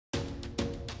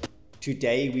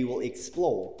Today we will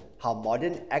explore how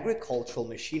modern agricultural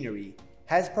machinery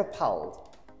has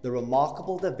propelled the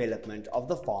remarkable development of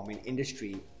the farming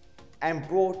industry and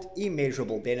brought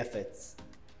immeasurable benefits.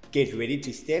 Get ready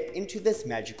to step into this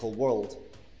magical world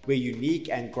where unique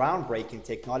and groundbreaking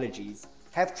technologies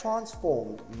have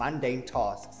transformed mundane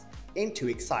tasks into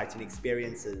exciting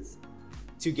experiences.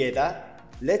 Together,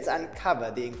 let's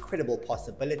uncover the incredible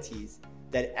possibilities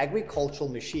that agricultural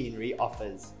machinery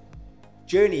offers,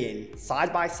 journeying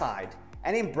side by side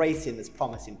and embracing this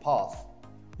promising path.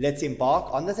 Let's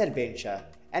embark on this adventure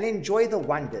and enjoy the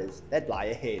wonders that lie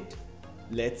ahead.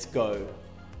 Let's go.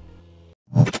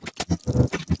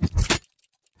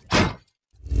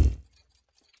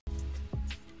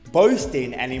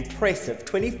 Boasting an impressive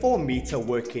 24-meter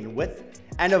working width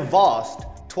and a vast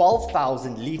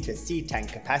 12,000-litre seed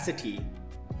tank capacity,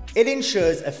 it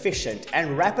ensures efficient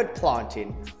and rapid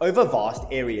planting over vast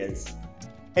areas.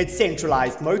 Its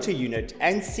centralized motor unit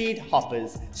and seed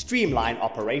hoppers streamline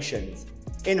operations,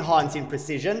 enhancing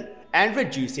precision and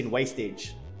reducing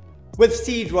wastage. With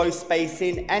seed row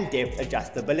spacing and depth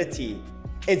adjustability,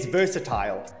 it's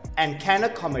versatile and can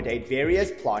accommodate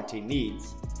various planting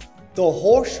needs. The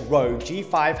Horsch Row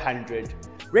G500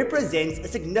 represents a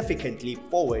significant leap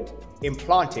forward in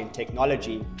planting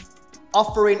technology,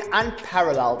 offering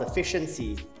unparalleled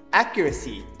efficiency,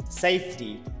 accuracy,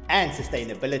 safety, and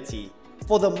sustainability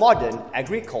for the modern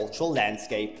agricultural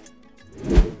landscape.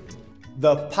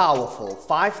 The powerful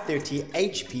 530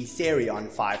 HP Serion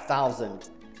 5000,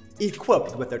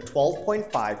 equipped with a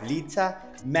 12.5-litre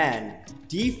MAN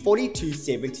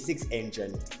D4276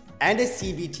 engine and a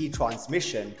CVT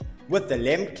transmission with the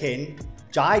Lemken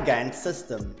Gigant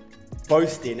system,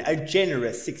 boasting a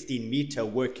generous 16-meter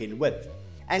working width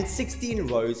and 16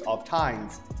 rows of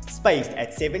tines spaced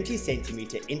at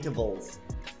 70-centimeter intervals.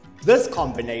 This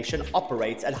combination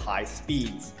operates at high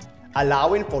speeds,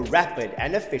 allowing for rapid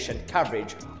and efficient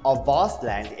coverage of vast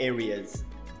land areas.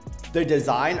 The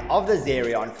design of the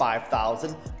Serion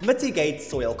 5000 mitigates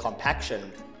soil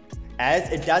compaction,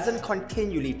 as it doesn't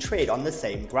continually tread on the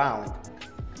same ground.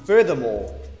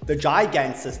 Furthermore, the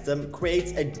Gigant system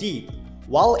creates a deep,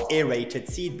 well-aerated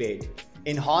seedbed,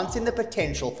 enhancing the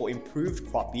potential for improved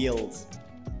crop yields.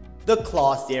 The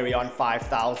Class Serion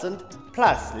 5000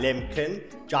 plus Lemken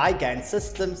Gigant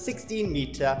System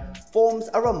 16-meter forms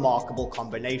a remarkable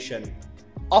combination,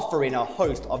 offering a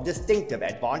host of distinctive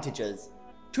advantages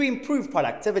to improve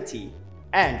productivity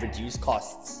and reduce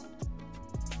costs.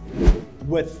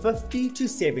 With 50 to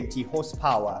 70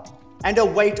 horsepower and a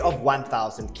weight of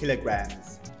 1,000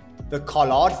 kilograms, the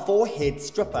Collard 4-head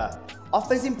stripper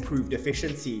offers improved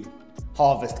efficiency,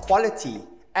 harvest quality,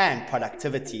 and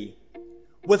productivity.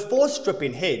 With 4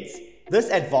 stripping heads, this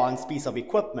advanced piece of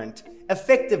equipment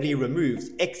effectively removes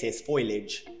excess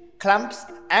foliage, clumps,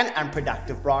 and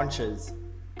unproductive branches,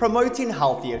 promoting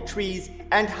healthier trees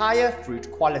and higher fruit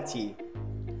quality.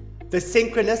 The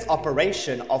synchronous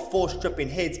operation of 4 stripping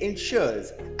heads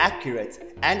ensures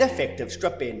accurate and effective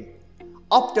stripping,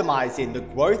 optimizing the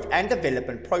growth and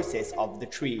development process of the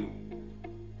tree.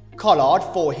 Collard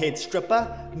 4-head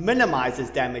stripper minimizes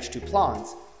damage to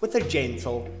plants with a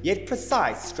gentle yet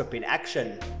precise stripping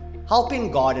action,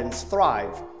 helping gardens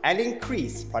thrive and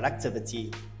increase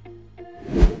productivity.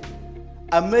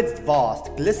 Amidst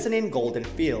vast, glistening golden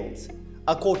fields,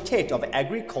 a quartet of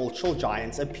agricultural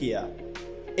giants appear,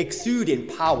 exuding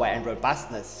power and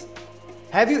robustness.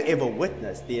 Have you ever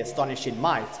witnessed the astonishing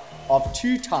might of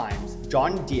 2x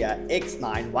John Deere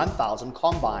X9 1000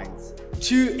 combines,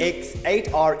 2X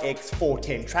 8RX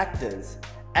 410 tractors,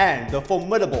 and the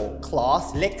formidable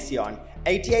Claas Lexion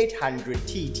 8800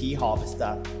 TT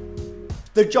harvester?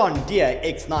 The John Deere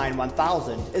X9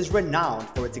 1000 is renowned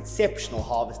for its exceptional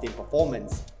harvesting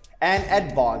performance and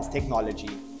advanced technology,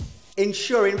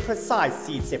 ensuring precise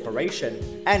seed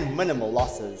separation and minimal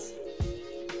losses.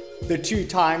 The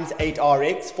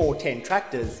 2x8RX 410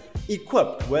 tractors,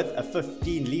 equipped with a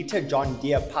 15-litre John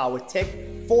Deere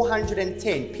PowerTech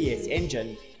 410 PS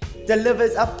engine,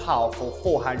 delivers a powerful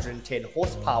 410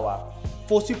 horsepower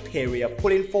for superior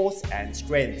pulling force and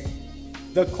strength.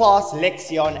 The Claas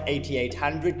Lexion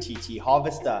 8800 TT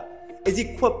harvester is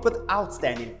equipped with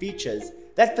outstanding features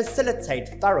that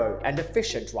facilitate thorough and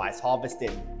efficient rice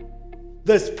harvesting.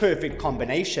 This perfect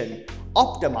combination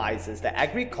optimizes the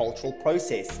agricultural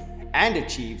process and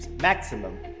achieves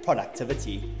maximum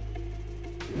productivity.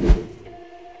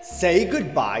 Say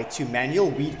goodbye to manual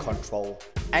weed control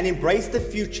and embrace the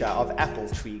future of apple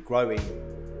tree growing.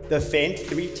 The Fendt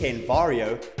 310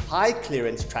 Vario high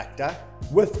clearance tractor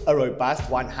with a robust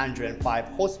 105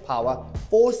 horsepower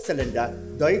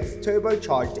 4-cylinder Deutz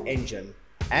turbocharged engine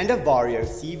and a Vario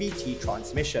CVT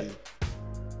transmission.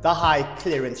 The high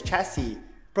clearance chassis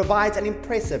provides an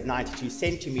impressive 92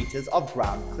 centimeters of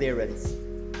ground clearance.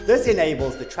 This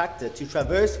enables the tractor to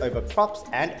traverse over crops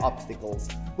and obstacles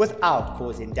without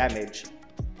causing damage.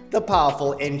 The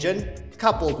powerful engine,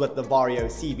 coupled with the Vario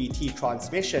CVT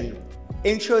transmission,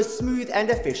 ensures smooth and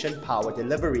efficient power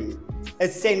delivery,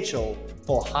 essential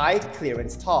for high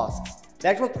clearance tasks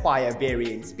that require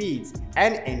varying speeds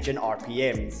and engine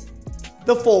RPMs.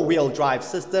 The four-wheel drive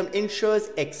system ensures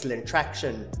excellent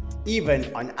traction,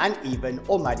 even on uneven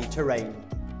or muddy terrain.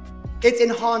 It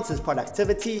enhances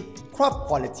productivity, crop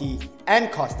quality,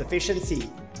 and cost efficiency,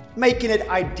 making it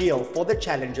ideal for the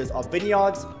challenges of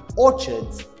vineyards,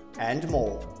 orchards, and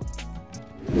more.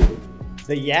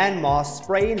 The Yanmar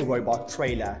Spraying Robot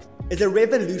Trailer is a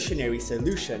revolutionary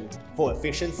solution for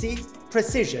efficiency,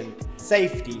 precision,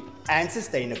 safety, and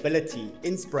sustainability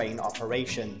in spraying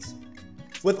operations.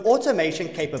 With automation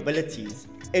capabilities,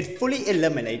 it fully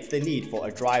eliminates the need for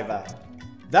a driver,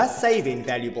 thus saving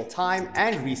valuable time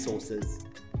and resources.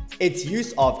 Its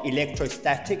use of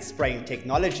electrostatic spraying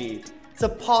technology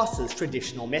surpasses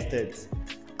traditional methods,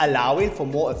 allowing for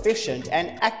more efficient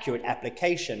and accurate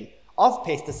application of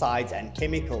pesticides and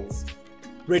chemicals,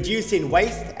 reducing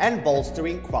waste and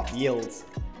bolstering crop yields.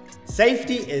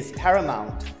 Safety is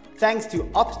paramount thanks to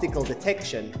obstacle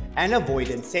detection and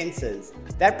avoidance sensors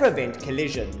that prevent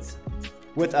collisions.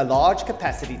 With a large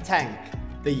capacity tank,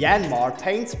 the Yanmar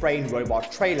paint spraying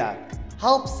robot trailer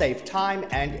helps save time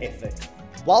and effort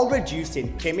while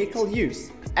reducing chemical use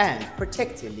and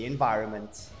protecting the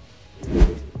environment.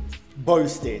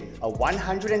 Boasting a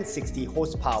 160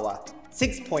 horsepower,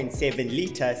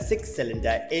 6.7-litre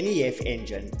 6-cylinder NEF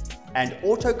engine and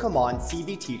auto-command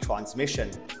CVT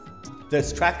transmission,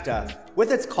 this tractor,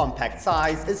 with its compact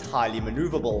size, is highly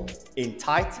maneuverable in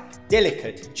tight,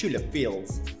 delicate tulip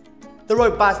fields. The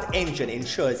robust engine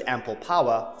ensures ample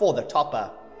power for the topper.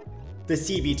 The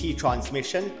CVT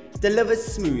transmission delivers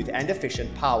smooth and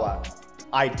efficient power,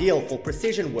 ideal for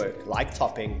precision work like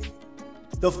topping.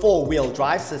 The four-wheel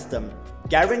drive system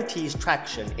guarantees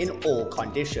traction in all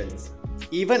conditions,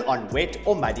 even on wet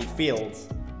or muddy fields.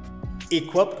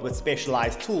 Equipped with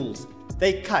specialized tools,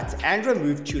 they cut and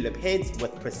remove tulip heads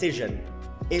with precision,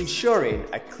 ensuring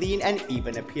a clean and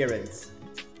even appearance.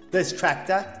 This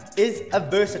tractor is a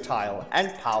versatile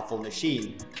and powerful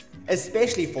machine,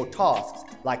 especially for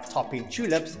tasks like topping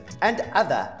tulips and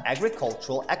other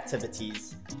agricultural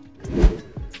activities.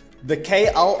 The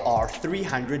KLR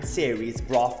 300 series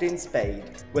grafting spade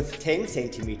with 10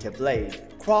 cm blade,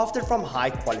 crafted from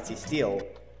high-quality steel,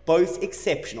 boasts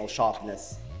exceptional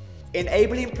sharpness,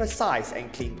 enabling precise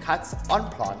and clean cuts on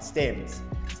plant stems,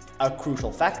 a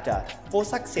crucial factor for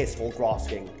successful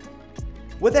grafting.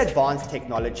 With advanced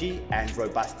technology and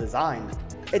robust design,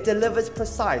 it delivers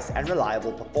precise and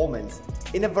reliable performance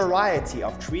in a variety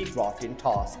of tree grafting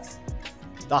tasks.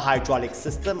 The hydraulic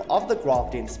system of the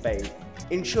grafting spade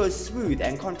ensures smooth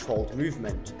and controlled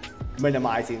movement,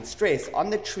 minimizing stress on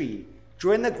the tree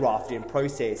during the grafting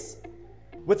process.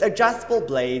 With adjustable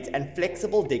blades and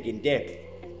flexible digging depth,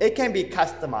 it can be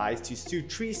customized to suit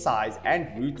tree size and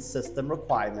root system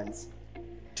requirements.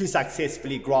 To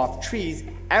successfully graft trees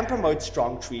and promote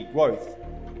strong tree growth,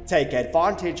 take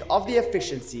advantage of the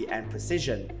efficiency and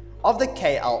precision of the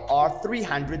KLR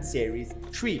 300 series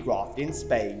tree grafting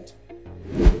spade.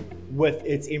 With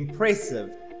its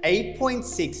impressive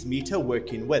 8.6 meter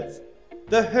working width,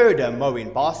 the Harrow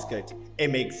mowing basket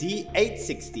MXZ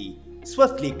 860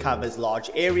 swiftly covers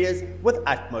large areas with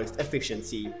utmost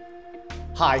efficiency.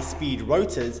 High-speed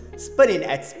rotors spinning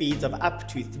at speeds of up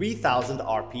to 3000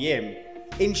 RPM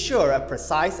ensure a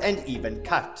precise and even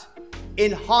cut,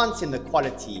 enhancing the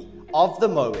quality of the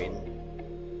mowing.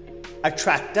 A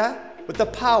tractor with the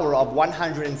power of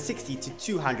 160 to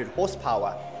 200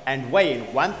 horsepower and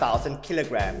weighing 1000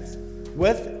 kilograms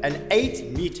with an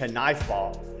 8-meter knife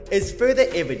bar is further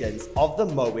evidence of the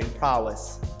mowing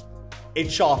prowess.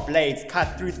 Its sharp blades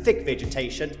cut through thick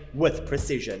vegetation with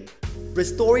precision,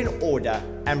 restoring order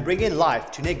and bringing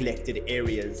life to neglected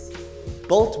areas.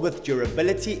 Built with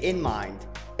durability in mind,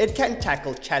 it can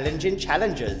tackle challenging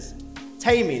challenges,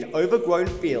 taming overgrown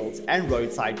fields and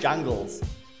roadside jungles.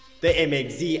 The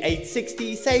MXZ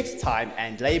 860 saves time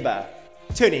and labor,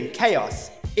 turning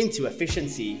chaos into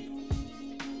efficiency.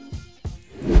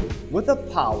 With a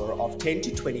power of 10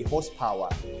 to 20 horsepower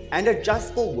and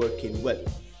adjustable working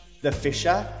width, the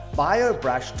Fisher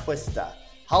BioBrush Twister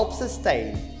helps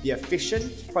sustain the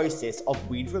efficient process of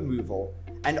weed removal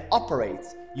and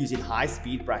operates using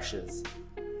high-speed brushes,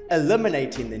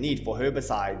 eliminating the need for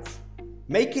herbicides,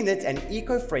 making it an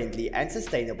eco-friendly and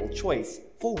sustainable choice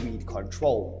for weed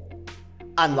control.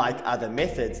 Unlike other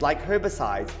methods like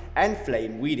herbicides and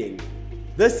flame weeding,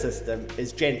 this system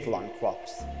is gentle on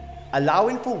crops,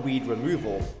 allowing for weed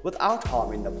removal without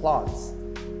harming the plants,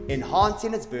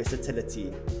 enhancing its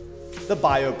versatility. The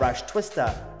BioBrush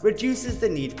Twister reduces the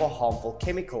need for harmful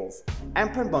chemicals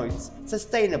and promotes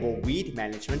sustainable weed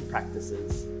management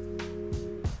practices.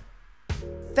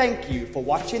 Thank you for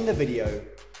watching the video.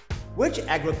 Which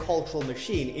agricultural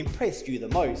machine impressed you the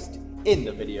most in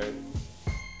the video?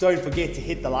 Don't forget to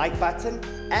hit the like button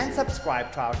and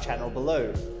subscribe to our channel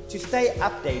below to stay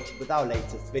updated with our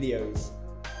latest videos.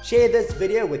 Share this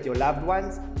video with your loved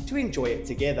ones to enjoy it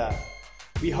together.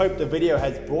 We hope the video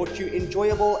has brought you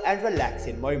enjoyable and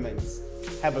relaxing moments.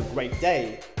 Have a great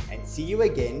day and see you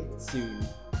again soon.